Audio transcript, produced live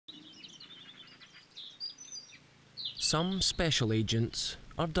Some special agents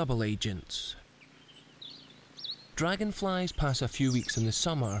are double agents. Dragonflies pass a few weeks in the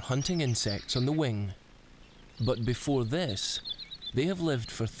summer hunting insects on the wing. But before this, they have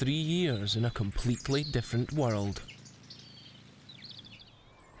lived for 3 years in a completely different world.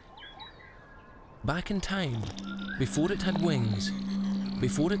 Back in time, before it had wings,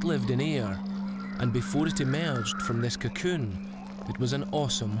 before it lived in air, and before it emerged from this cocoon, it was an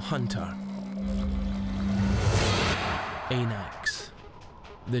awesome hunter. Anax,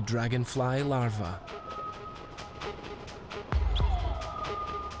 the dragonfly larva.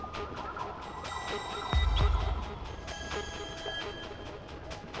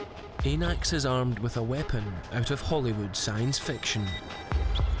 Anax is armed with a weapon out of Hollywood science fiction.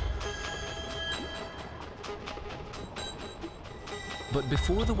 But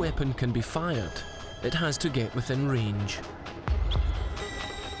before the weapon can be fired, it has to get within range.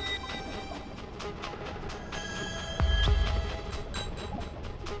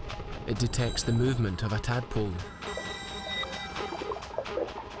 It detects the movement of a tadpole.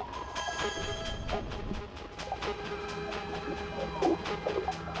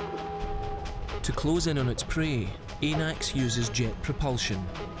 To close in on its prey, Anax uses jet propulsion.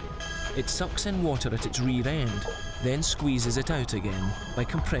 It sucks in water at its rear end, then squeezes it out again by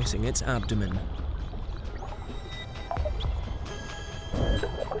compressing its abdomen.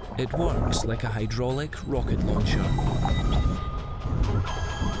 It works like a hydraulic rocket launcher.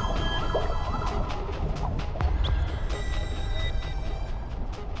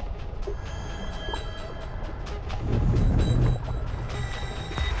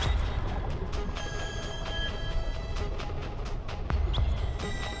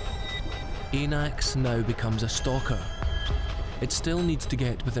 Anax now becomes a stalker. It still needs to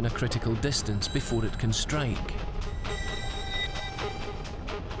get within a critical distance before it can strike.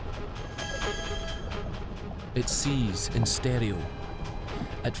 It sees in stereo.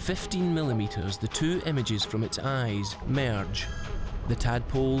 At 15 millimeters, the two images from its eyes merge. The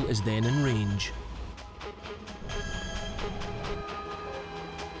tadpole is then in range.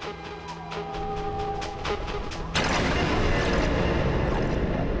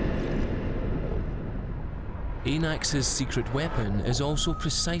 Anax's secret weapon is also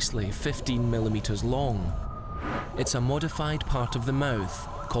precisely 15 millimeters long. It's a modified part of the mouth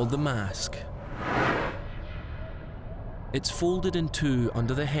called the mask. It's folded in two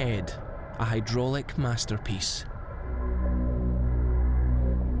under the head, a hydraulic masterpiece.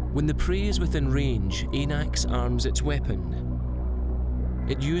 When the prey is within range, Anax arms its weapon.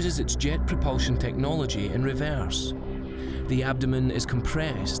 It uses its jet propulsion technology in reverse. The abdomen is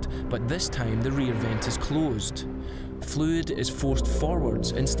compressed, but this time the rear vent is closed. Fluid is forced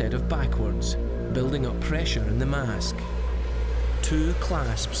forwards instead of backwards, building up pressure in the mask. Two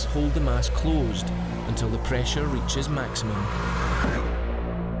clasps hold the mask closed until the pressure reaches maximum.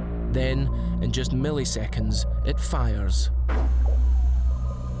 Then, in just milliseconds, it fires.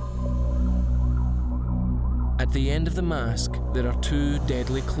 At the end of the mask, there are two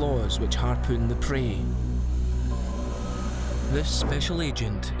deadly claws which harpoon the prey. This special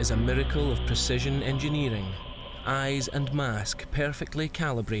agent is a miracle of precision engineering, eyes and mask perfectly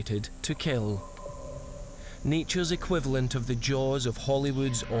calibrated to kill. Nature's equivalent of the jaws of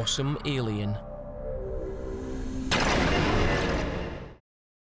Hollywood's awesome alien.